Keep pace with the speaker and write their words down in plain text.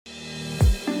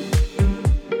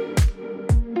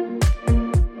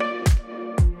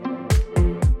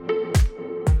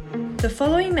The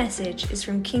following message is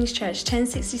from King's Church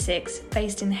 1066,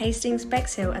 based in Hastings,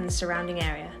 Bexhill and the surrounding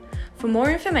area. For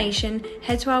more information,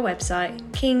 head to our website,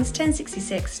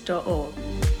 kings1066.org.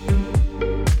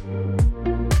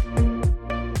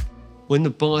 When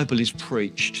the Bible is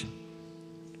preached,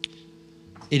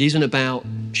 it isn't about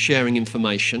sharing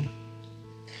information,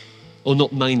 or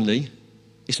not mainly.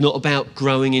 It's not about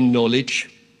growing in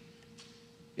knowledge.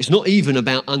 It's not even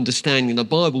about understanding the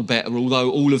Bible better,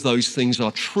 although all of those things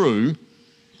are true.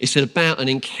 It's about an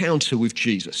encounter with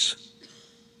Jesus.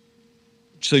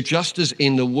 So just as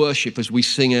in the worship, as we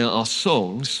sing out our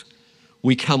songs,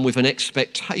 we come with an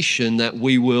expectation that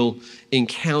we will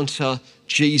encounter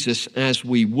Jesus as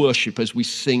we worship, as we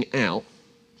sing out.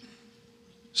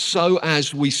 So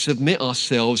as we submit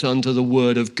ourselves under the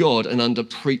word of God and under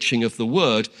preaching of the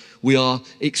word, we are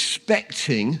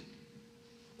expecting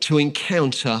to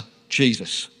encounter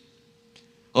Jesus.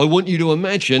 I want you to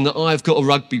imagine that I've got a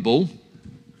rugby ball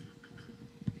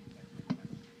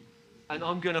and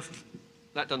I'm going to...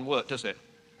 That doesn't work, does it?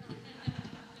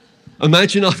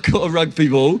 Imagine I've got a rugby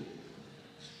ball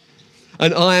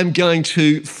and I am going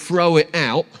to throw it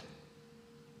out.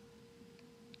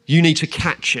 You need to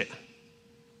catch it.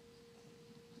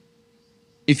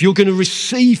 If you're going to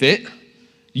receive it,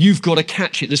 you've got to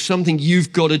catch it. There's something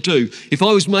you've got to do. If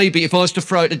I was to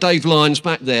throw it to Dave Lyons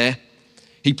back there,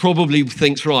 he probably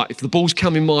thinks, right, if the ball's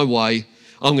coming my way,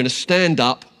 I'm going to stand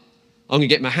up, I'm going to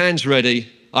get my hands ready.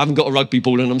 I haven't got a rugby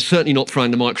ball and I'm certainly not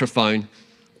throwing the microphone,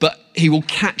 but he will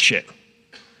catch it.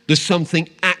 There's something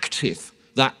active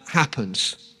that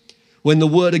happens. When the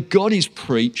word of God is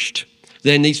preached,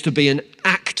 there needs to be an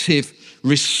active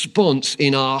response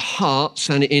in our hearts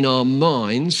and in our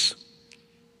minds.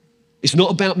 It's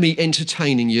not about me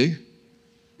entertaining you.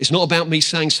 It's not about me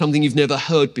saying something you've never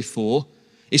heard before.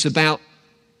 It's about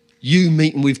you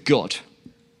meeting with God.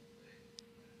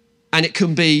 And it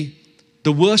can be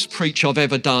the worst preach I've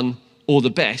ever done or the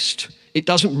best. It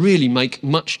doesn't really make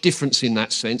much difference in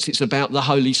that sense. It's about the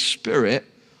Holy Spirit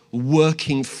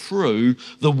working through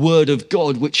the word of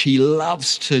God, which he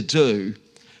loves to do,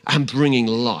 and bringing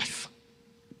life.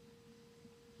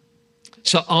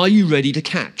 So are you ready to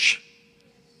catch?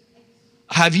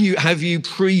 Have you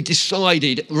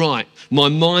pre-decided, right, my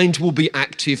mind will be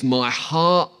active, my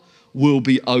heart will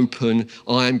be open,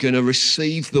 I am going to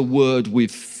receive the word with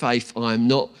faith, I am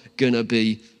not going to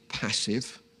be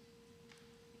passive?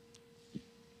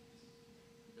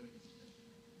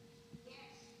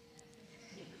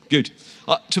 Good.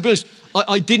 To be honest,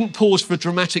 I didn't pause for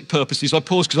dramatic purposes, I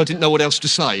paused because I didn't know what else to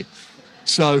say.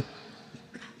 So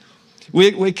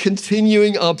we're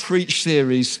continuing our preach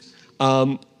series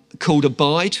called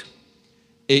Abide.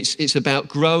 It's about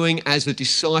growing as a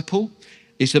disciple.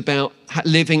 It's about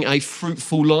living a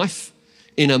fruitful life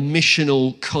in a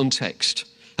missional context.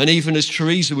 And even as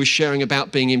Teresa was sharing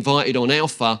about being invited on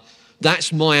Alpha,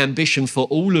 that's my ambition for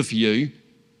all of you,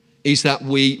 is that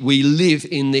we live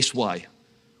in this way.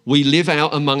 We live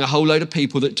out among a whole load of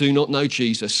people that do not know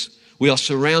Jesus. We are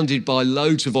surrounded by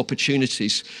loads of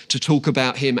opportunities to talk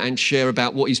about him and share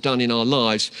about what he's done in our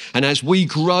lives. And as we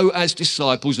grow as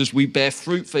disciples, as we bear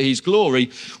fruit for his glory,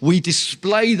 we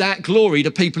display that glory to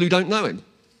people who don't know him.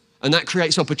 And that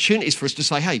creates opportunities for us to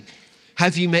say, hey,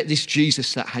 have you met this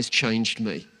Jesus that has changed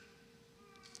me?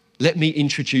 Let me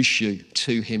introduce you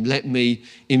to him. Let me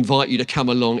invite you to come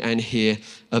along and hear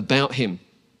about him.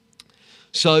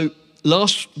 So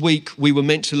last week we were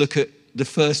meant to look at the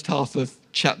first half of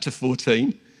chapter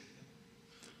 14.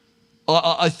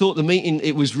 I thought the meeting,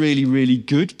 it was really, really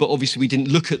good, but obviously we didn't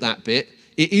look at that bit.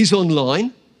 It is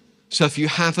online, so if you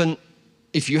haven't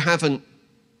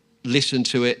listened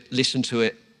to it, listen to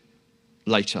it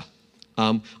later.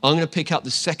 I'm going to pick up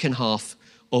the second half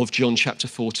of John chapter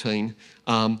 14,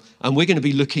 and we're going to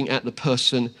be looking at the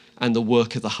person and the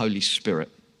work of the Holy Spirit.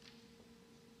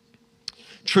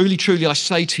 Truly, truly, I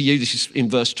say to you, this is in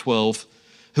verse 12,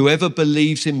 whoever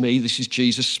believes in me, this is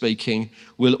Jesus speaking,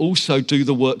 will also do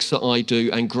the works that I do,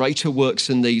 and greater works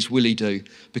than these will he do,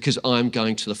 because I am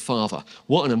going to the Father.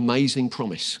 What an amazing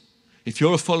promise. If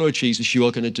you're a follower of Jesus, you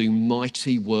are going to do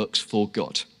mighty works for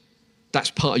God.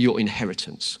 That's part of your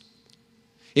inheritance.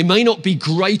 It may not be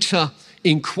greater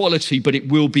in quality, but it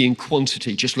will be in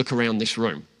quantity. Just look around this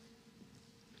room.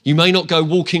 You may not go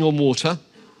walking on water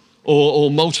or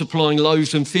multiplying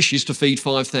loaves and fishes to feed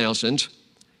 5,000,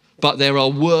 but there are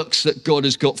works that God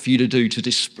has got for you to do to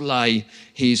display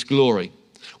his glory.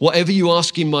 Whatever you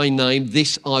ask in my name,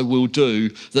 this I will do,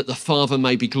 that the Father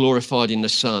may be glorified in the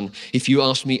Son. If you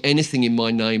ask me anything in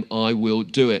my name, I will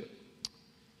do it.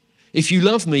 If you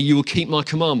love me, you will keep my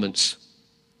commandments.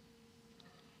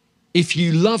 If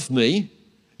you love me,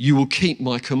 you will keep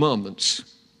my commandments.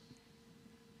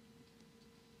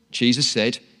 Jesus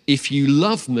said, if you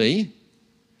love me,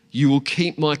 you will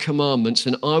keep my commandments,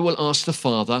 and I will ask the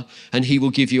Father, and he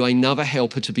will give you another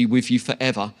helper to be with you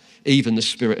forever, even the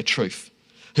Spirit of truth,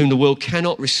 whom the world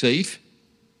cannot receive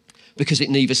because it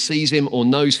neither sees him or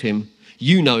knows him.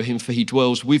 You know him, for he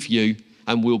dwells with you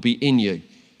and will be in you.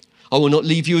 I will not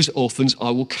leave you as orphans,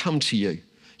 I will come to you.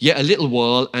 Yet a little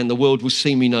while, and the world will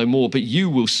see me no more, but you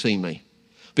will see me.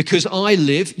 Because I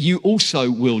live, you also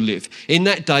will live. In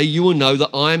that day you will know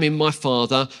that I am in my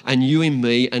Father, and you in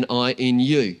me, and I in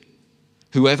you.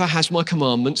 Whoever has my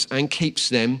commandments and keeps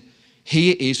them,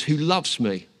 he it is who loves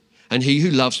me. And he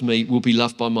who loves me will be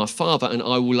loved by my Father, and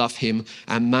I will love him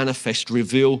and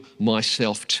reveal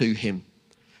myself to him.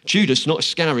 Judas, not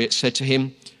Iscariot, said to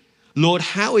him, Lord,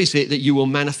 how is it that you will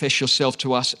manifest yourself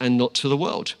to us and not to the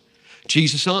world?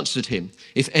 Jesus answered him,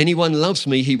 if anyone loves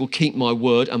me, he will keep my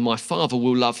word, and my Father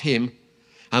will love him,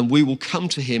 and we will come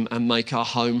to him and make our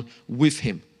home with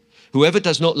him. Whoever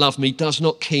does not love me does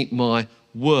not keep my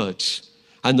words.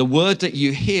 And the word that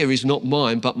you hear is not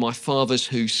mine, but my Father's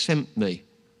who sent me.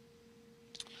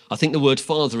 I think the word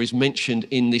Father is mentioned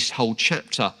in this whole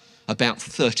chapter about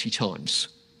 30 times.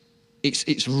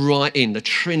 It's right in, the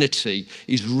Trinity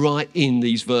is right in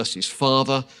these verses.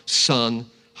 Father, Son,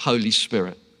 Holy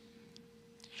Spirit.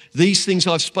 These things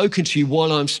I've spoken to you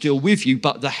while I'm still with you,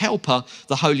 but the Helper,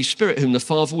 the Holy Spirit, whom the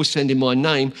Father will send in my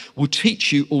name, will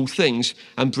teach you all things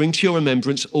and bring to your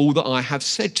remembrance all that I have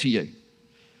said to you.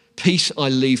 Peace I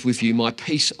leave with you, my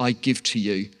peace I give to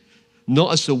you.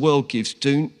 Not as the world gives,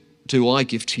 do I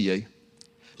give to you.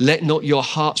 Let not your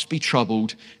hearts be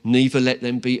troubled, neither let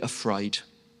them be afraid.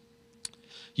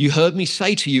 You heard me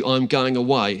say to you, I am going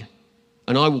away,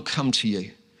 and I will come to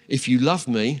you. If you love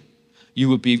me, you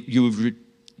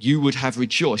would have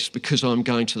rejoiced because I am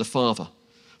going to the Father,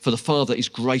 for the Father is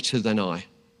greater than I.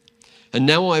 And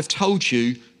now I have told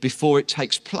you before it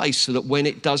takes place, so that when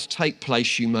it does take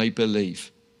place, you may believe.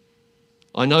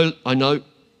 I know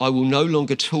I will no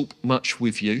longer talk much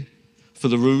with you, for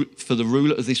the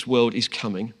ruler of this world is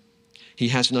coming. He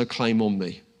has no claim on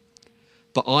me.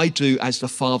 But I do as the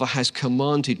Father has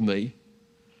commanded me,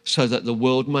 so that the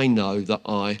world may know that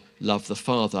I love the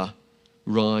Father.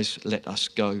 Rise, let us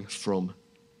go from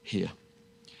here.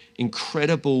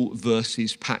 Incredible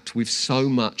verses packed with so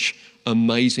much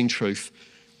amazing truth.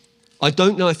 I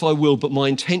don't know if I will, but my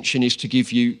intention is to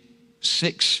give you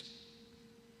 6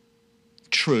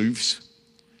 truths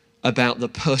about the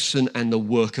person and the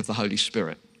work of the Holy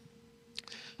Spirit.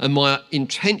 And my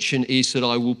intention is that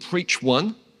I will preach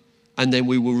one, and then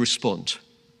we will respond.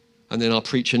 And then I'll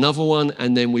preach another one,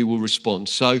 and then we will respond.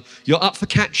 So you're up for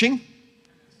catching?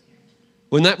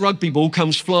 When that rugby ball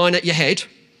comes flying at your head,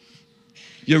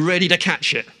 you're ready to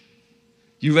catch it.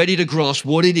 You're ready to grasp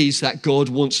what it is that God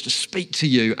wants to speak to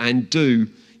you and do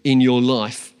in your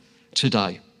life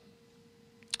today.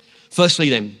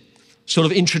 Firstly then, sort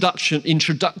of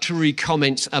introductory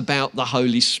comments about the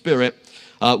Holy Spirit.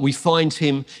 We find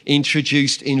him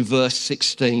introduced in verse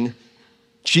 16.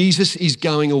 Jesus is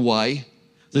going away.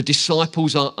 The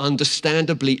disciples are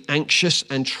understandably anxious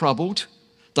and troubled.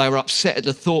 They are upset at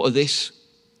the thought of this.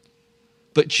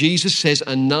 But Jesus says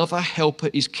another helper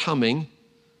is coming.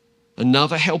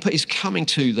 Another helper is coming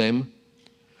to them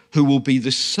who will be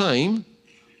the same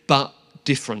but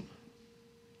different.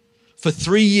 For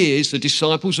 3 years, the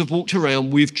disciples have walked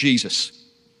around with Jesus.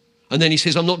 And then he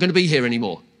says, I'm not going to be here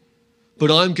anymore,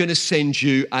 but I'm going to send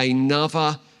you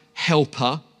another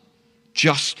helper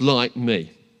just like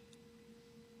me.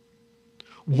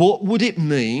 What would it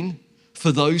mean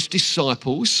for those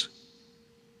disciples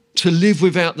to live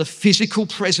without the physical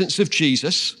presence of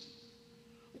Jesus,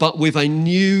 but with a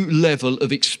new level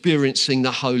of experiencing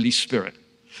the Holy Spirit?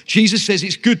 Jesus says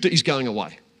it's good that he's going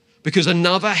away because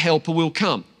another helper will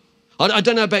come. I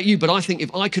don't know about you, but I think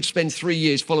if I could spend 3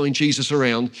 years following Jesus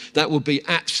around, that would be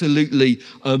absolutely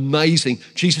amazing.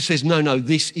 Jesus says, no,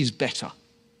 this is better.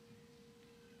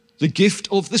 The gift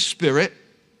of the Spirit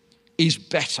is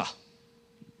better.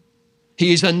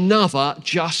 He is another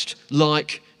just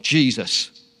like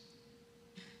Jesus.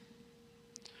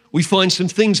 We find some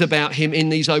things about him in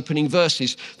these opening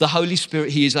verses. The Holy Spirit,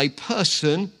 he is a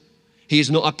person. He is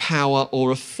not a power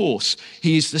or a force.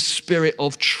 He is the Spirit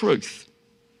of truth.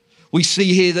 We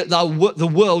see here that the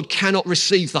world cannot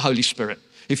receive the Holy Spirit.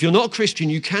 If you're not a Christian,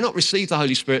 you cannot receive the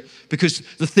Holy Spirit because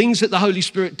the things that the Holy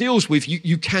Spirit deals with,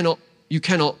 you cannot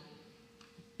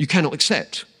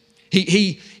accept.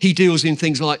 He deals in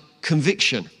things like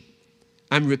conviction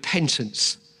and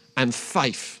repentance and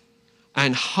faith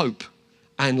and hope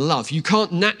and love. You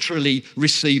can't naturally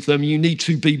receive them. You need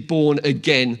to be born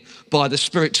again by the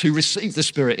Spirit to receive the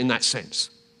Spirit in that sense.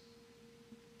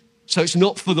 So it's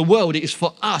not for the world, it is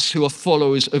for us who are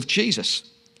followers of Jesus.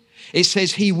 It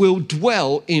says he will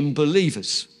dwell in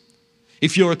believers.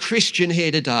 If you're a Christian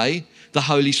here today, the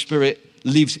Holy Spirit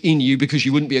lives in you because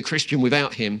you wouldn't be a Christian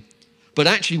without him. But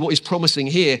actually what he's promising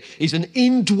here is an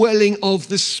indwelling of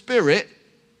the Spirit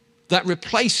that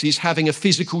replaces having a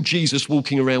physical Jesus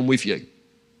walking around with you.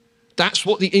 That's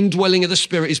what the indwelling of the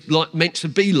Spirit is meant to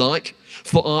be like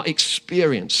for our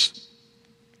experience.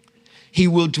 He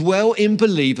will dwell in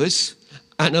believers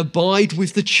and abide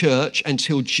with the church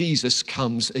until Jesus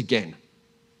comes again.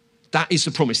 That is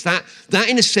the promise. That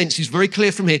in a sense is very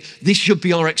clear from here. This should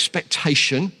be our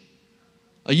expectation.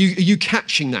 Are you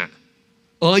catching that?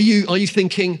 Are you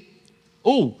thinking,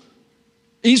 oh,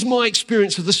 is my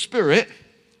experience of the Spirit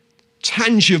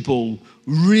tangible,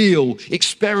 real,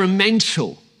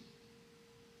 experimental?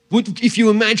 If you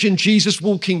imagine Jesus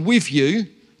walking with you,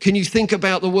 can you think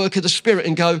about the work of the Spirit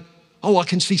and go, oh, I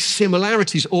can see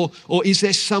similarities, or is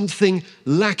there something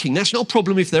lacking? That's not a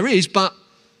problem if there is, but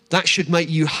that should make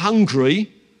you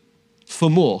hungry for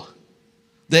more.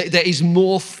 There is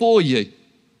more for you.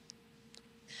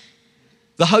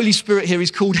 The Holy Spirit here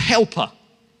is called helper,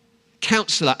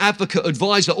 counselor, advocate,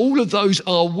 advisor. All of those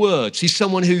are words. He's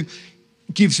someone who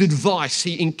gives advice,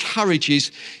 he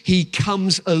encourages, he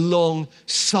comes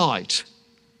alongside.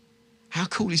 How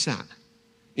cool is that?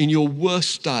 In your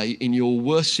worst day, in your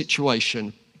worst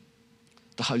situation,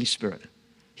 the Holy Spirit,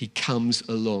 he comes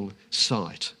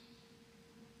alongside.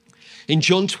 In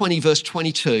John 20, verse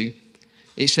 22,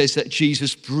 it says that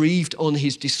Jesus breathed on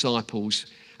his disciples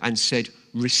and said,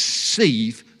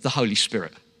 receive the Holy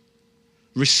Spirit.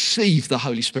 Receive the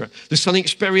Holy Spirit. There's something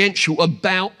experiential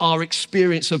about our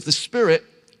experience of the Spirit.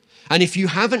 And if you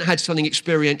haven't had something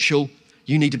experiential,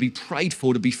 you need to be prayed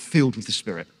for to be filled with the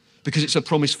Spirit, because it's a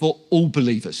promise for all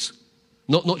believers.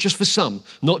 Not just for some,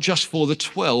 not just for the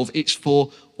 12, it's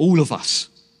for all of us.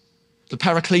 The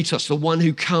Parakletos, the one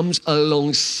who comes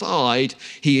alongside,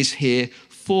 he is here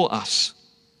for us.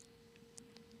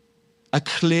 A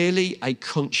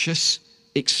conscious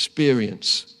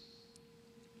experience.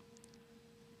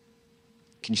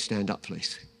 Can you stand up,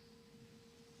 please?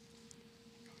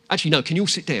 Actually, no, can you all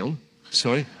sit down?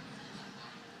 Sorry.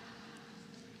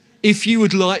 If you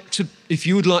would like to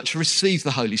receive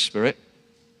the Holy Spirit,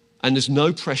 and there's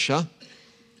no pressure,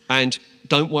 and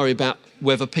don't worry about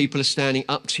whether people are standing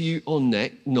up to you or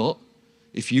not.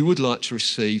 If you would like to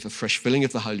receive a fresh filling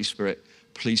of the Holy Spirit,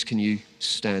 please can you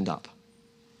stand up?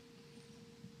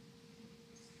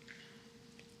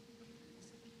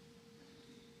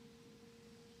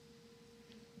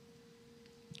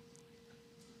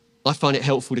 I find it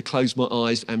helpful to close my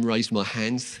eyes and raise my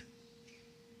hands.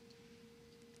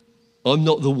 I'm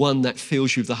not the one that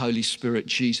fills you with the Holy Spirit,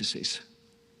 Jesus is.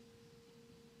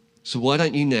 So why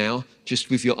don't you now,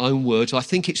 just with your own words, I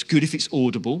think it's good if it's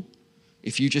audible,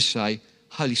 if you just say,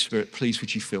 Holy Spirit, please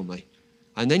would you fill me?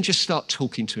 And then just start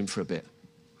talking to him for a bit.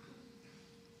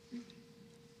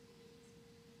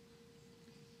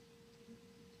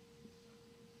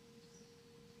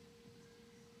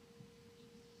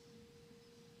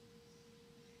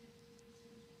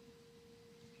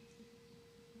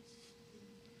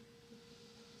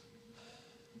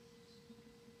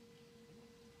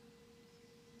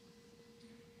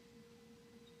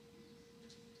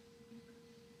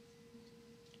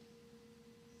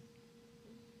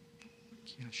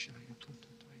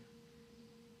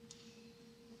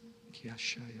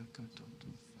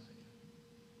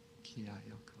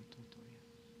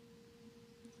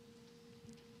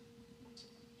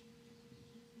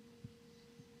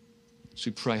 So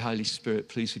we pray, Holy Spirit,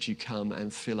 please would you come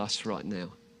and fill us right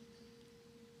now.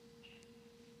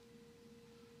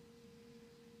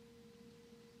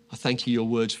 I thank you, your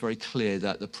word's very clear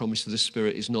that the promise of the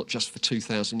Spirit is not just for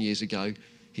 2,000 years ago,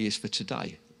 he is for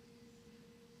today.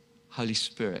 Holy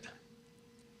Spirit,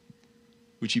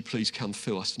 would you please come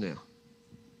fill us now?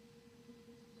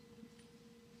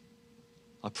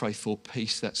 I pray for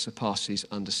peace that surpasses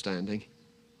understanding.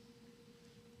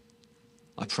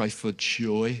 I pray for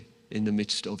joy in the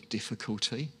midst of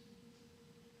difficulty.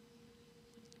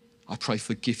 I pray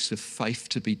for gifts of faith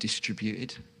to be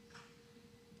distributed.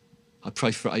 I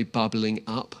pray for a bubbling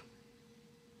up,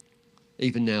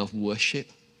 even now, of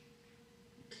worship.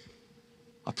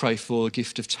 I pray for a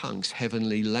gift of tongues,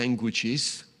 heavenly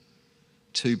languages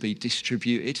to be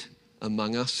distributed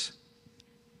among us.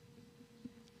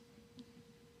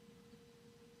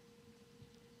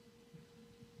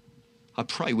 I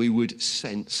pray we would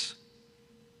sense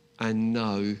and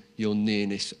know your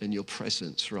nearness and your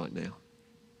presence right now.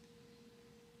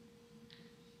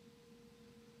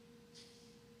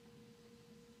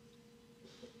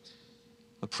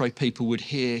 pray people would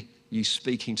hear you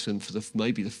speaking to them for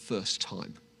maybe the first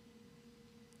time.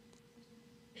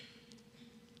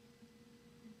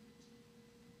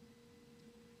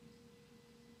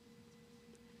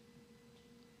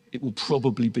 It will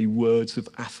probably be words of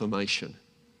affirmation,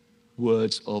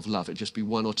 words of love. It'll just be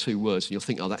one or two words, and you'll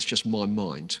think, oh, that's just my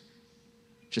mind,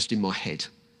 just in my head.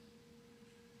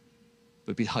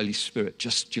 But be the Holy Spirit,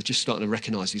 you're just starting to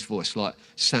recognize his voice, like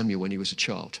Samuel when he was a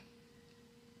child.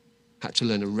 Had to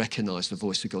learn to recognize the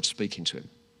voice of God speaking to him.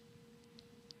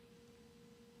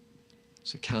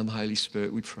 So come, Holy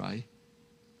Spirit, we pray.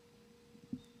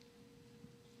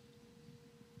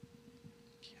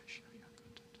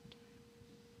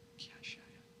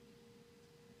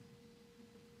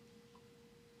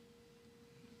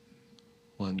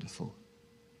 Wonderful,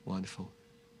 wonderful.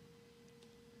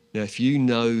 Now, if you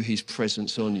know his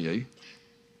presence on you,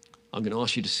 I'm going to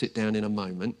ask you to sit down in a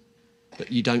moment,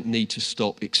 but you don't need to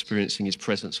stop experiencing his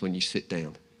presence when you sit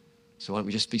down. So why don't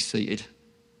we just be seated?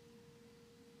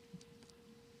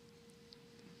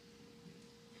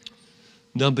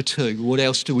 Number 2, what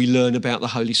else do we learn about the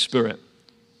Holy Spirit?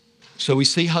 So we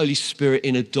see Holy Spirit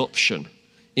in adoption.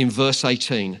 In verse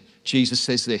 18, Jesus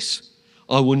says this,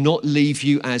 I will not leave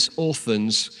you as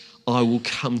orphans, I will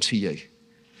come to you.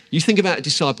 You think about the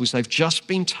disciples, they've just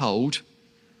been told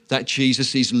that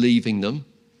Jesus is leaving them.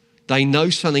 They know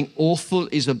something awful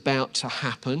is about to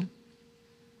happen.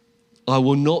 I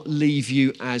will not leave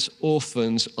you as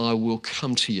orphans, I will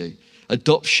come to you.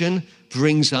 Adoption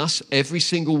brings us, every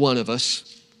single one of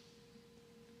us,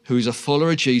 who is a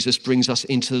follower of Jesus, brings us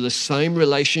into the same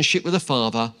relationship with the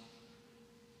Father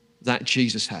that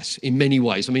Jesus has in many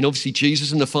ways. I mean, obviously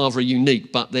Jesus and the Father are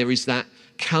unique, but there is that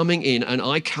coming in, and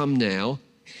I come now,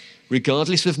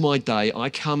 regardless of my day, I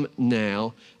come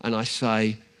now and I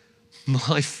say,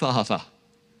 my Father,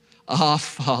 our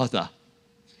Father.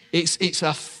 It's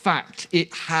a fact.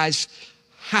 It has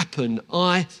happened.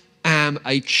 I am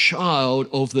a child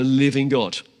of the living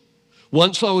God.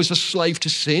 Once I was a slave to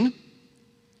sin.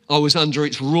 I was under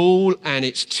its rule and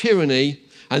its tyranny,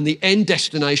 and the end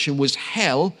destination was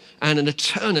hell and an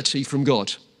eternity from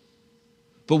God.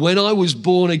 But when I was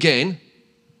born again,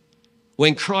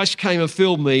 when Christ came and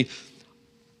filled me,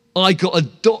 I got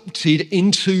adopted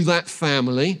into that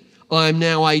family. I am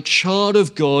now a child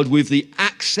of God with the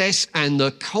access and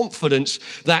the confidence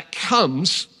that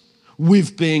comes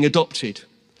with being adopted.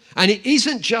 And it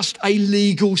isn't just a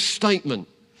legal statement.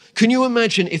 Can you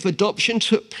imagine if adoption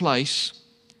took place,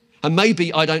 and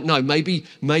maybe, I don't know,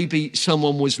 maybe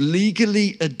someone was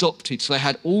legally adopted, so they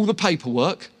had all the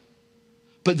paperwork,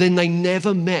 but then they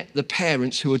never met the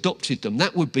parents who adopted them.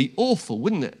 That would be awful,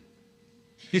 wouldn't it?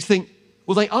 You'd think,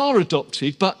 well, they are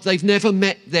adopted, but they've never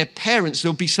met their parents.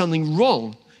 There'll be something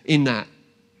wrong in that.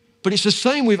 But it's the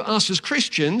same with us as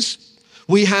Christians.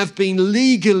 We have been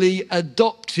legally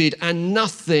adopted, and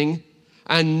nothing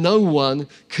and no one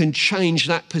can change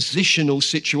that positional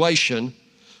situation.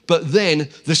 But then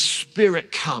the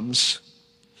Spirit comes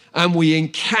and we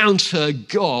encounter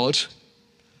God,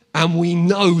 and we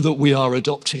know that we are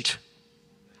adopted,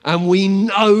 and we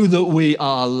know that we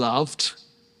are loved.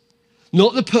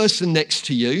 Not the person next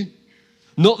to you,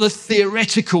 not the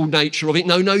theoretical nature of it.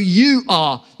 No, you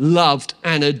are loved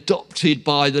and adopted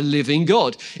by the living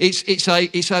God. It's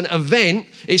an event.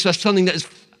 It's something that has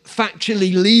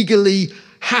factually, legally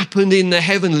happened in the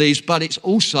heavenlies, but it's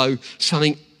also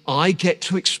something I get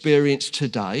to experience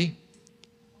today.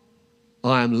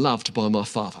 I am loved by my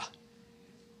Father.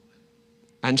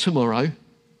 And tomorrow,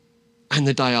 and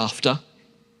the day after.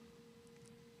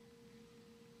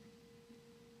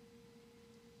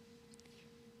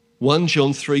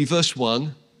 John 3 verse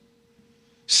 1,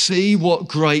 see what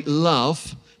great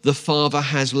love the Father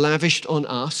has lavished on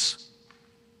us,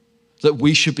 that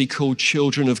we should be called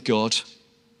children of God,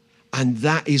 and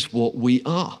that is what we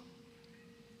are.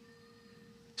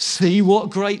 See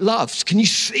what great love. Can you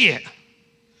see it?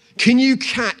 Can you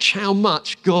catch how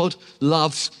much God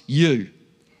loves you?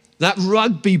 That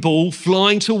rugby ball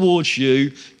flying towards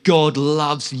you, God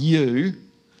loves you.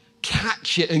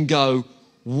 Catch it and go,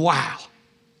 wow.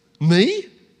 Me?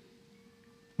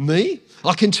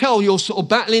 I can tell you're sort of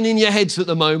battling in your heads at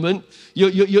the moment.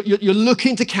 You're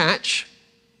looking to catch.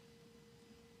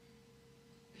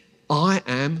 I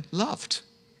am loved.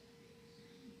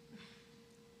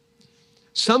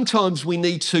 Sometimes we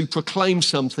need to proclaim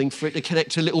something for it to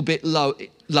connect a little bit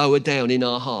lower down in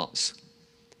our hearts.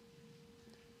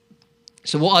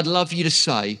 So what I'd love you to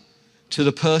say to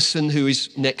the person who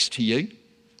is next to you,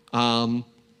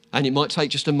 and it might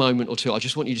take just a moment or two, I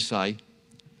just want you to say,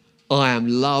 I am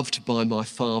loved by my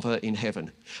Father in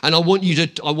heaven. And I want you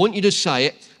to say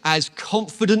it as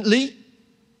confidently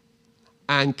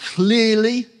and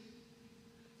clearly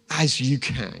as you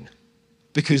can,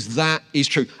 because that is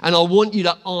true. And I want you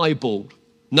to eyeball.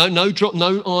 No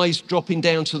eyes dropping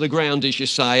down to the ground as you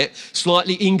say it,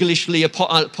 slightly Englishly,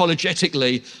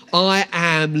 apologetically. I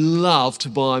am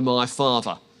loved by my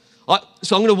Father.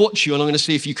 So I'm going to watch you and I'm going to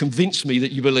see if you convince me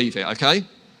that you believe it, okay?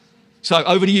 So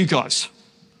over to you guys.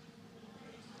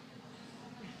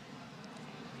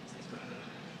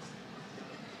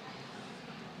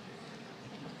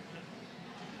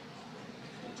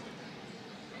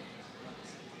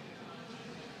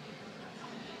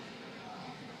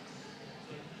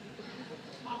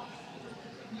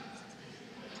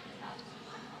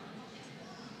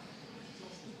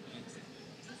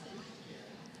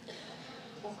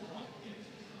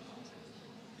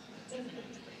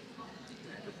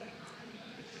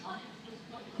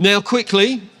 Now,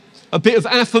 quickly, a bit of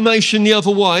affirmation the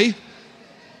other way.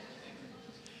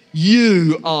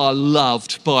 You are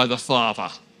loved by the Father,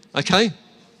 okay?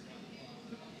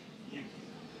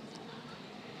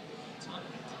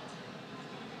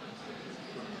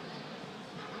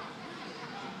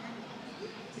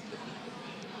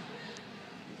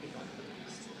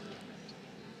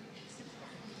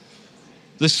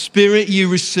 The Spirit you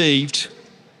received,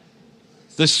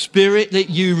 the Spirit that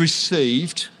you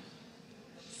received,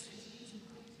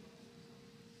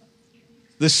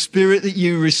 the Spirit that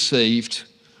you received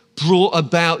brought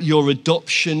about your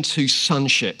adoption to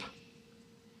sonship.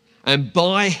 And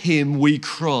by him we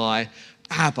cry,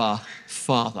 Abba,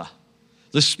 Father.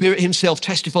 The Spirit himself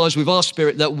testifies with our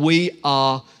spirit that we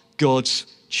are God's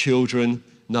children,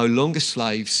 no longer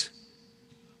slaves,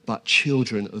 but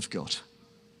children of God.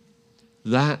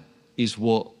 That is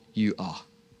what you are.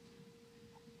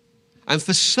 And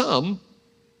for some,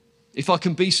 if I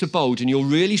can be so bold, and you're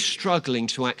really struggling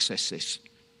to access this,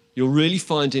 you're really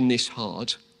finding this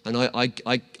hard, and I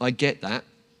get that.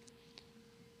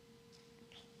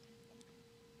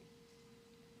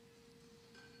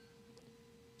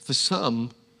 For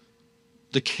some,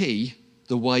 the key,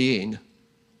 the way in,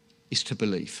 is to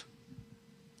believe.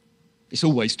 It's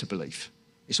always to believe.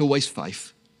 It's always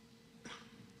faith.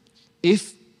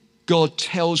 If God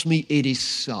tells me it is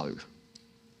so,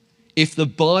 if the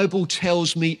Bible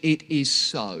tells me it is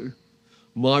so,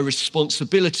 my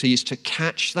responsibility is to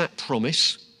catch that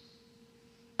promise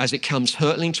as it comes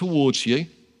hurtling towards you,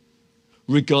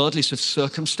 regardless of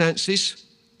circumstances,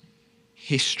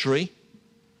 history,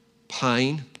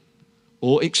 pain,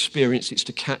 or experience. It's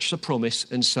to catch the promise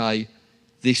and say,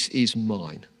 this is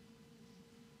mine.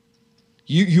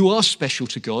 You are special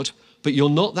to God, but you're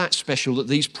not that special that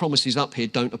these promises up here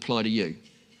don't apply to you.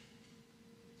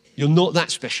 You're not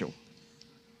that special.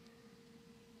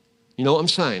 You know what I'm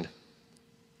saying?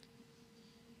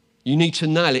 You need to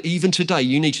nail it. Even today,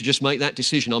 you need to just make that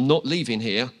decision. I'm not leaving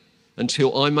here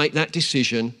until I make that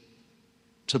decision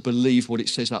to believe what it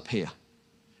says up here.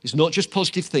 It's not just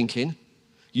positive thinking.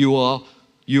 You are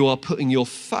putting your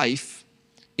faith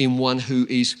in one who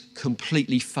is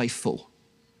completely faithful.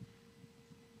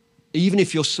 Even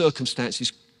if your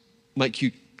circumstances make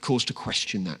you cause to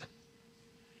question that.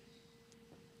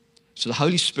 So the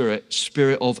Holy Spirit,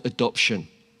 Spirit of adoption.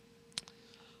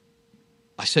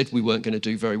 I said we weren't going to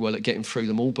do very well at getting through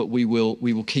them all, but we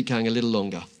will keep going a little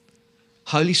longer.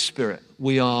 Holy Spirit,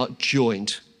 we are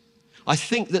joined. I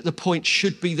think that the point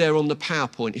should be there on the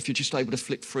PowerPoint. If you're just able to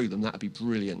flick through them, that would be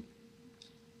brilliant.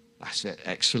 That's it,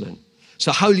 excellent.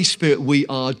 So Holy Spirit, we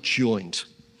are joined.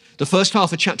 The first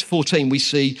half of chapter 14, we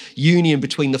see union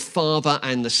between the Father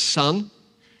and the Son.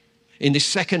 In this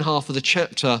second half of the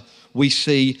chapter, we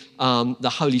see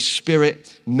the Holy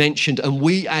Spirit mentioned, and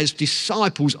we as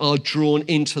disciples are drawn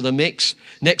into the mix.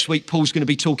 Next week, Paul's going to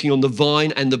be talking on the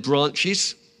vine and the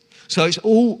branches. So it's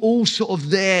all sort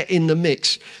of there in the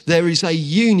mix. There is a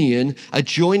union, a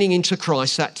joining into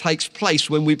Christ that takes place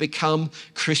when we become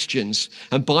Christians.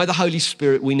 And by the Holy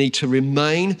Spirit, we need to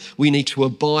remain, we need to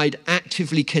abide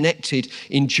actively connected,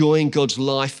 enjoying God's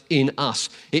life in us.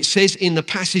 It says in the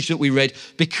passage that we read,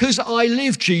 because I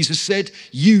live, Jesus said,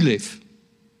 you live.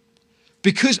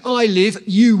 Because I live,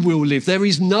 you will live. There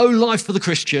is no life for the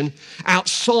Christian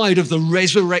outside of the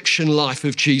resurrection life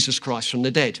of Jesus Christ from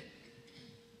the dead.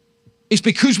 It's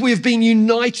because we have been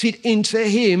united into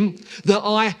him that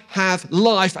I have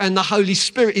life, and the Holy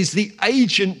Spirit is the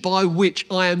agent by which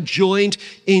I am joined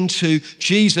into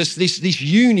Jesus, this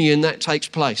union that takes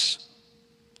place.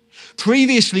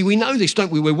 Previously, we know this,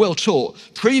 don't we? We're well taught.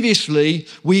 Previously,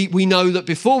 we know that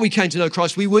before we came to know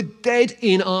Christ, we were dead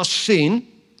in our sin,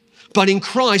 but in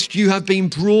Christ you have been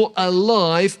brought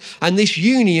alive, and this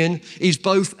union is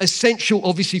both essential,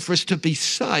 obviously, for us to be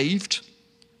saved,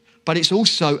 but it's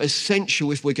also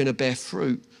essential if we're going to bear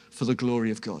fruit for the glory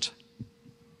of God.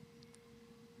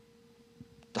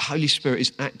 The Holy Spirit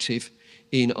is active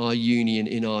in our union,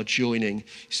 in our joining. It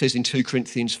says in 2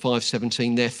 Corinthians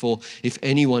 5:17, therefore, if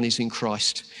anyone is in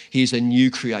Christ, he is a new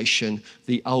creation.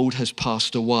 The old has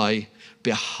passed away.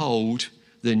 Behold,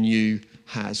 the new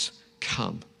has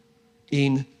come.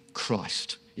 In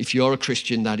Christ. If you're a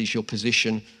Christian, that is your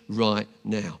position right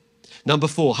now. Number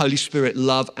 4, Holy Spirit,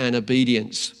 love and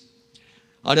obedience.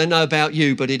 I don't know about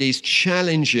you, but it is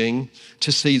challenging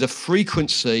to see the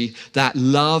frequency that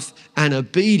love and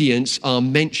obedience are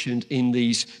mentioned in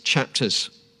these chapters.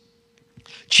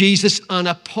 Jesus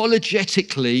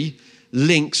unapologetically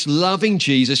links loving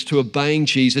Jesus to obeying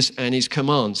Jesus and his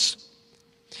commands.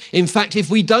 In fact,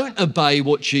 if we don't obey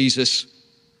what Jesus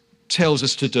tells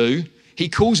us to do, he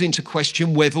calls into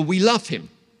question whether we love him.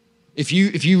 If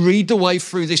you read the way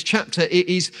through this chapter, it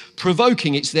is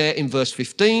provoking. It's there in verse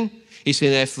 15. It's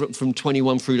in there from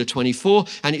 21 through to 24,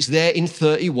 and it's there in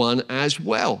 31 as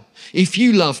well. If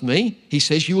you love me, he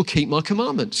says, you will keep my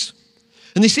commandments.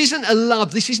 And this isn't a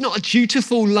love, this is not a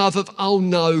dutiful love of, oh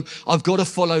no, I've got to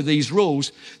follow these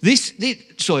rules. It's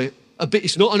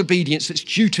not an obedience that's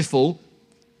dutiful.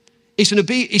 It's an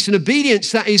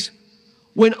obedience that is,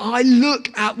 when I look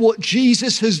at what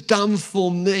Jesus has done for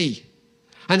me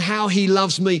and how he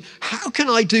loves me, how can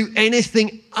I do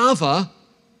anything other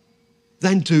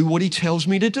than do what he tells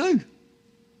me to do?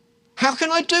 How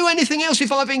can I do anything else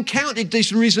if I've encountered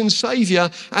this risen Saviour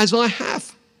as I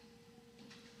have?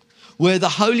 Where the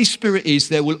Holy Spirit is,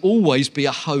 there will always be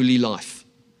a holy life.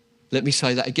 Let me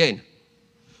say that again.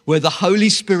 Where the Holy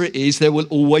Spirit is, there will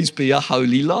always be a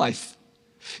holy life.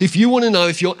 If you want to know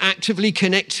if you're actively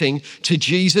connecting to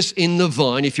Jesus in the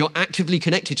vine, if you're actively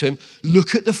connected to him,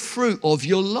 look at the fruit of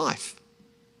your life.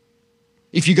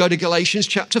 If you go to Galatians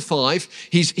chapter 5,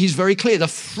 he's very clear. The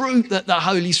fruit that the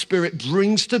Holy Spirit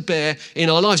brings to bear in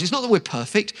our lives. It's not that we're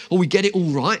perfect or we get it all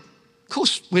right. Of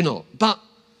course we're not. But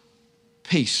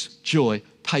peace, joy,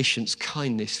 patience,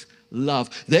 kindness, love.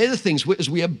 They're the things as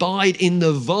we abide in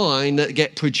the vine that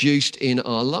get produced in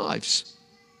our lives.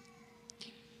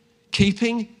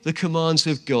 Keeping the commands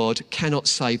of God cannot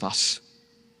save us,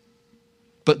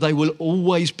 but they will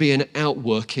always be an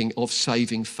outworking of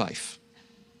saving faith.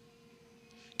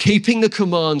 Keeping the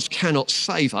commands cannot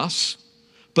save us,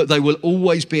 but they will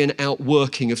always be an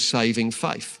outworking of saving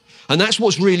faith. And that's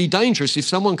what's really dangerous. If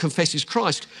someone confesses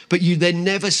Christ, but you then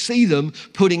never see them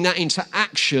putting that into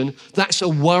action, that's a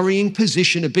worrying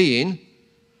position to be in,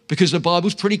 because the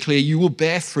Bible's pretty clear, you will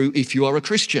bear fruit if you are a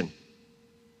Christian.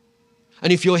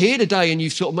 And if you're here today and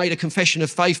you've sort of made a confession of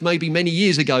faith maybe many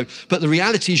years ago, but the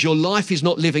reality is your life is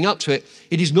not living up to it,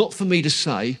 it is not for me to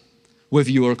say whether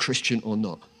you are a Christian or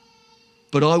not.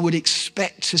 But I would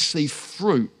expect to see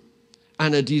fruit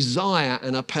and a desire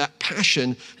and a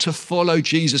passion to follow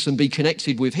Jesus and be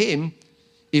connected with him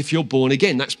if you're born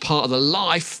again. That's part of the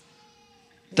life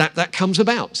that comes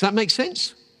about. Does that make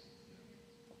sense?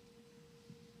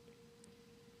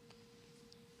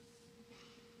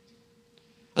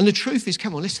 And the truth is,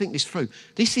 come on, let's think this through.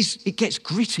 It gets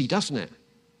gritty, doesn't it?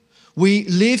 We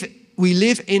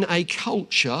live in a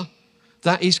culture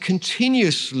that is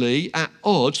continuously at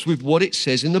odds with what it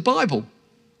says in the Bible.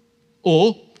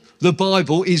 Or the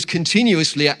Bible is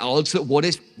continuously at odds with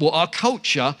what our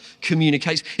culture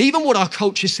communicates. Even what our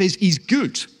culture says is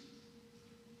good,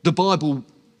 the Bible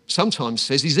sometimes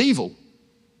says is evil.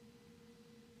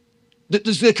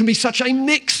 There can be such a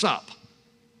mix-up.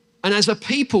 And as a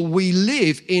people, we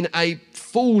live in a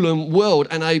fallen world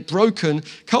and a broken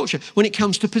culture when it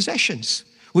comes to possessions.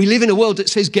 We live in a world that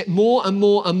says get more and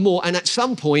more and more, and at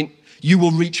some point, you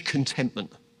will reach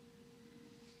contentment.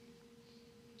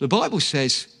 The Bible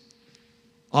says,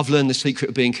 I've learned the secret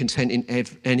of being content in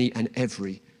any and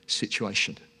every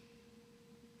situation.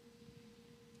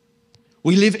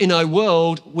 We live in a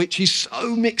world which is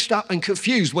so mixed up and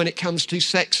confused when it comes to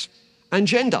sex and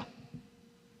gender.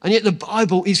 And yet the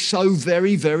Bible is so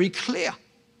very, very clear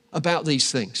about these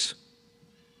things.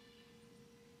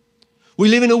 We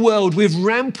live in a world with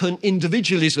rampant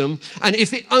individualism, and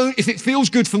if it feels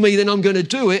good for me, then I'm going to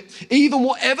do it, even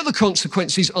whatever the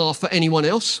consequences are for anyone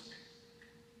else.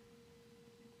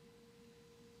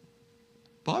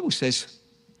 The Bible says,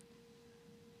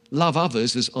 love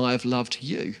others as I have loved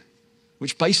you,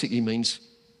 which basically means,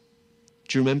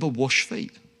 do you remember, wash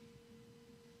feet?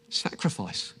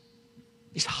 Sacrifice.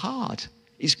 It's hard.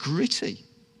 It's gritty.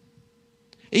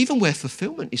 Even where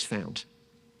fulfillment is found.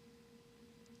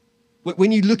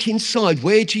 When you look inside,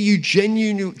 where do you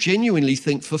genuinely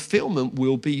think fulfillment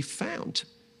will be found?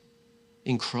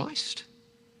 In Christ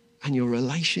and your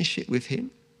relationship with him?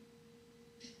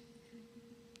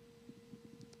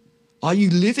 Are you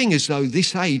living as though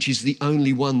this age is the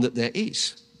only one that there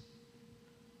is?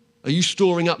 Are you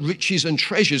storing up riches and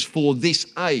treasures for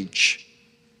this age,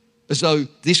 as though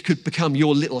this could become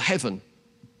your little heaven?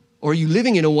 Or are you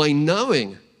living in a way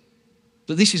knowing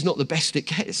that this is not the best it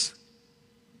gets?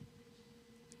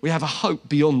 We have a hope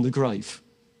beyond the grave.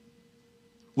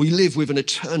 We live with an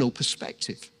eternal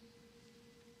perspective.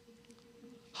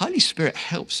 Holy Spirit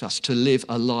helps us to live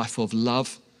a life of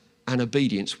love and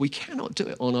obedience. We cannot do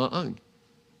it on our own.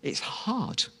 It's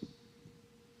hard.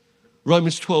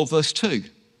 Romans 12 verse 2.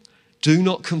 Do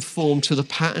not conform to the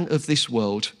pattern of this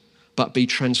world, but be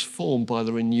transformed by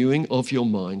the renewing of your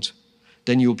mind.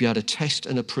 Then you'll be able to test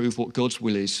and approve what God's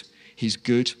will is, his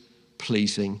good,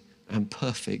 pleasing, and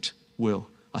perfect will.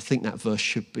 I think that verse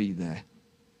should be there.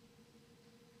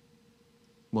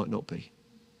 Might not be.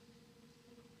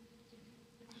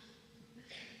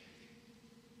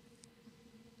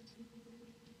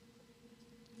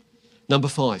 Number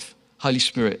 5, Holy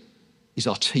Spirit is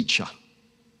our teacher.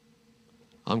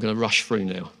 I'm going to rush through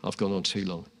now. I've gone on too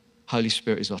long. Holy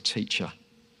Spirit is our teacher.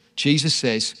 Jesus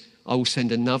says, I will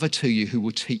send another to you who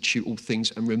will teach you all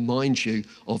things and remind you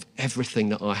of everything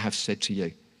that I have said to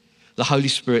you. The Holy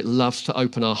Spirit loves to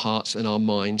open our hearts and our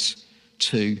minds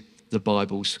to the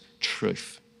Bible's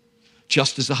truth.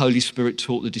 Just as the Holy Spirit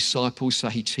taught the disciples, so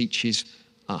he teaches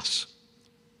us.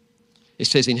 It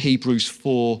says in Hebrews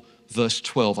 4, verse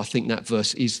 12, I think that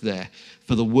verse is there.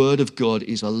 For the word of God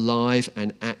is alive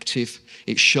and active.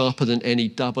 It's sharper than any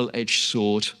double-edged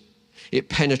sword. It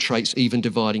penetrates even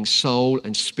dividing soul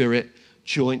and spirit,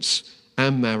 joints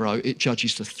and marrow. It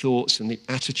judges the thoughts and the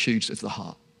attitudes of the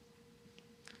heart.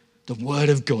 The word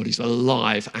of God is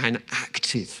alive and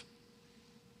active.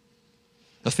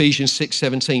 Ephesians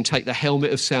 6:17, take the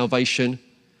helmet of salvation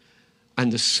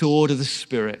and the sword of the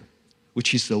Spirit,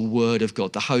 which is the word of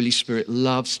God. The Holy Spirit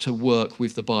loves to work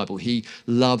with the Bible. He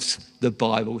loves the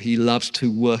Bible. He loves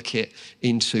to work it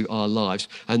into our lives.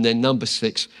 And then number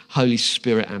 6, Holy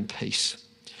Spirit and peace.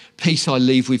 Peace I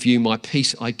leave with you, my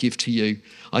peace I give to you.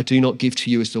 I do not give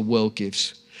to you as the world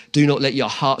gives. Do not let your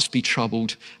hearts be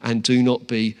troubled and do not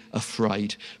be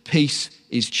afraid. Peace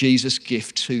is Jesus'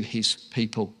 gift to his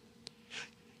people.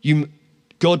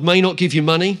 God may not give you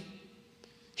money.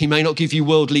 He may not give you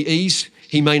worldly ease.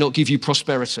 He may not give you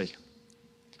prosperity,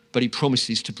 but he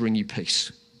promises to bring you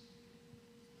peace.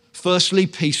 Firstly,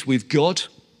 peace with God,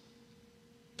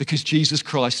 because Jesus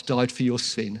Christ died for your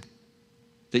sin,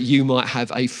 that you might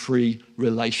have a free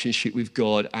relationship with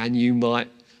God and you might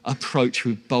approach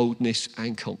with boldness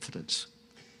and confidence.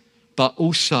 But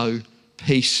also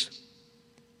peace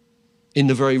in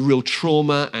the very real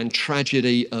trauma and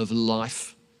tragedy of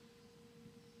life.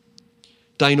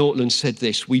 Dane Ortland said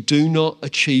this, we do not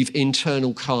achieve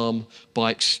internal calm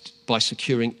by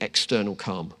securing external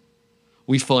calm.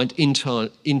 We find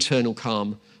internal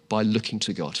calm by looking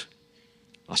to God.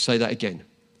 I'll say that again.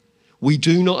 We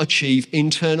do not achieve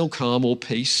internal calm or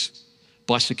peace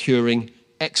by securing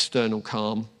external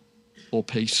calm or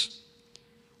peace.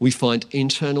 We find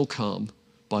internal calm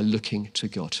by looking to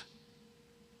God.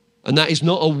 And that is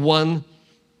not a one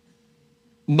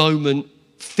moment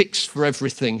fix for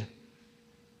everything.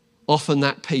 Often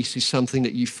that peace is something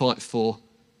that you fight for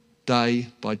day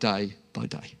by day by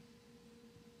day.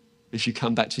 As you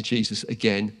come back to Jesus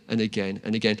again and again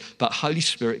and again. But Holy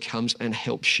Spirit comes and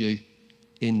helps you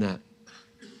in that.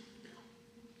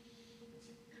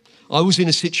 I was in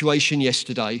a situation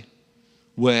yesterday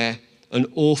where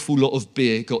an awful lot of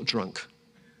beer got drunk.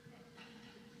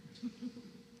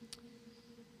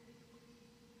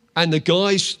 And the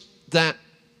guys that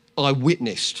I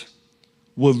witnessed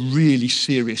were really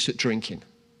serious at drinking.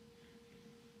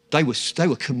 They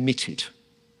were committed.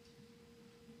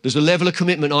 There's a level of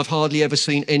commitment I've hardly ever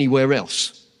seen anywhere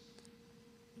else.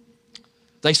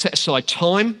 They set aside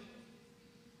time.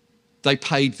 They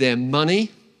paid their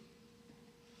money.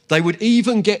 They would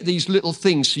even get these little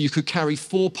things so you could carry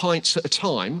 4 pints at a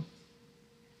time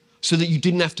so that you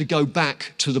didn't have to go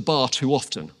back to the bar too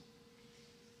often.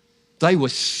 They were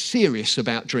serious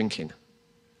about drinking.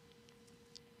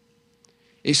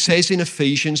 It says in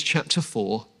Ephesians chapter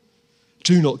 4,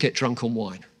 do not get drunk on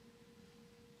wine,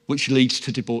 which leads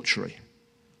to debauchery,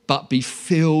 but be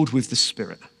filled with the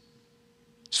Spirit,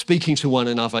 speaking to one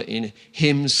another in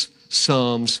hymns,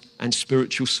 psalms, and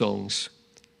spiritual songs.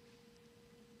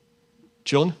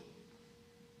 John?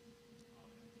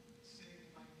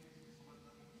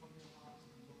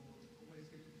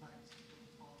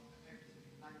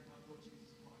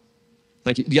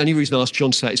 Thank you. The only reason I asked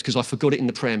John to say it is because I forgot it in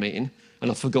the prayer meeting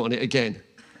and I've forgotten it again.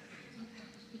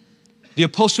 The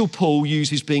Apostle Paul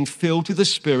uses being filled with the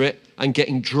Spirit and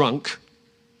getting drunk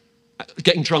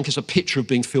Getting drunk is a picture of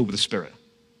being filled with the Spirit.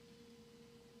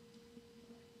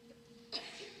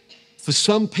 For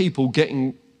some people,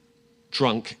 getting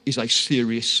drunk is a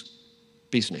serious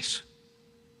business.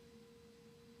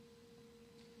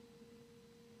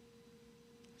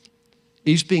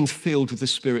 Is being filled with the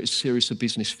Spirit as serious a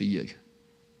business for you?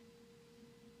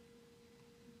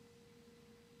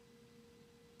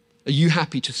 Are you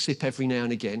happy to sip every now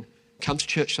and again? Come to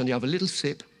church Sunday, have a little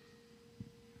sip?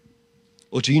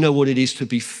 Or do you know what it is to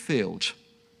be filled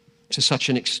to such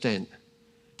an extent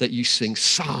that you sing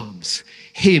psalms,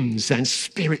 hymns, and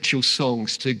spiritual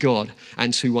songs to God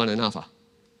and to one another?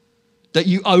 That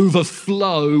you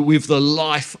overflow with the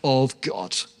life of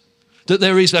God? That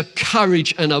there is a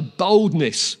courage and a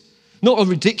boldness, not a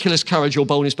ridiculous courage or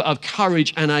boldness, but a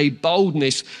courage and a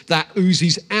boldness that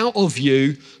oozes out of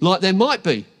you like there might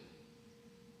be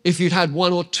if you'd had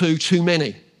one or two too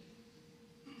many?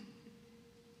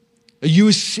 Are you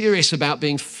as serious about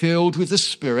being filled with the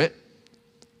Spirit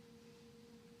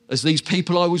as these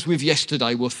people I was with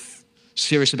yesterday were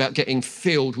serious about getting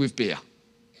filled with beer?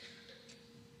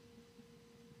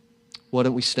 Why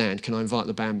don't we stand? Can I invite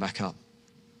the band back up?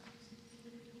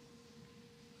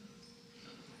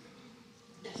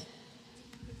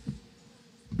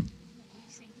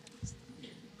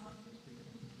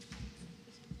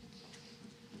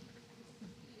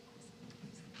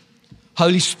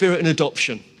 Holy Spirit and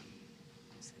adoption.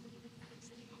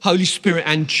 Holy Spirit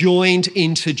and joined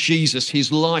into Jesus,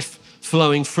 his life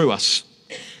flowing through us.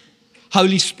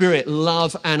 Holy Spirit,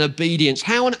 love and obedience.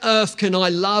 How on earth can I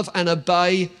love and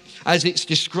obey as it's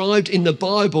described in the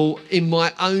Bible? In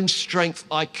my own strength,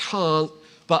 I can't,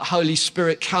 but Holy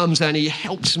Spirit comes and he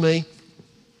helps me.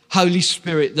 Holy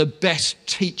Spirit, the best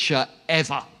teacher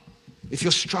ever. If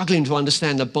you're struggling to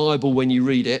understand the Bible when you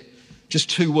read it, just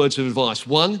 2 words of advice.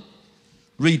 1,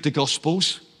 read the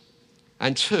Gospels.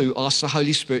 And 2, ask the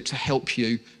Holy Spirit to help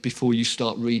you before you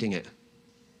start reading it.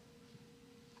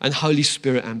 And Holy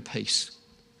Spirit and peace.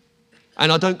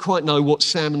 And I don't quite know what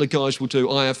Sam and the guys will do.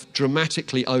 I have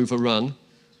dramatically overrun,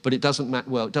 but it doesn't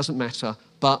matter. Well, it doesn't matter.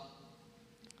 But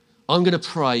I'm going to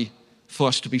pray for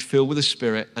us to be filled with the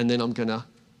Spirit, and then I'm going to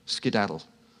skedaddle,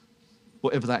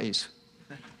 whatever that is.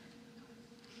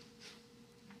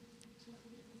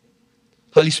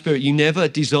 Holy Spirit, you never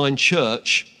designed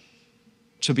church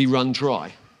to be run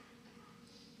dry.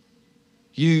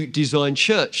 You designed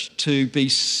church to be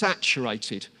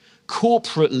saturated,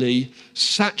 corporately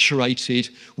saturated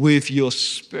with your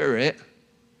Spirit.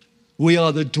 We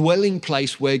are the dwelling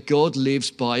place where God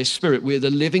lives by his Spirit. We're the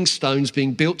living stones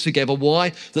being built together.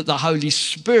 Why? That the Holy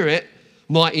Spirit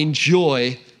might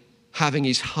enjoy having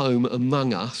his home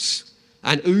among us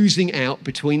and oozing out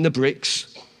between the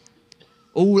bricks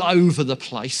all over the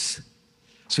place.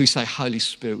 So we say, Holy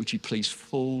Spirit, would you please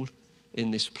fall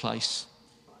in this place?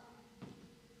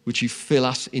 Would you fill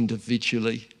us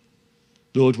individually?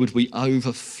 Lord, would we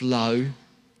overflow?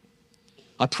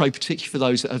 I pray particularly for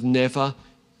those that have never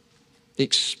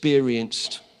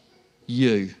experienced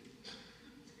you.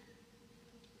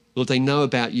 Lord, they know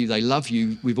about you, they love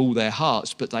you with all their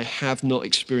hearts, but they have not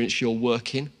experienced your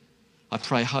working. I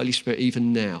pray, Holy Spirit,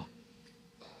 even now,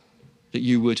 that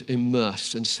you would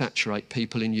immerse and saturate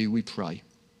people in you, we pray.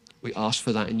 We ask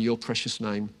for that in your precious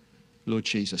name, Lord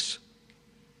Jesus.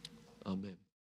 Amen.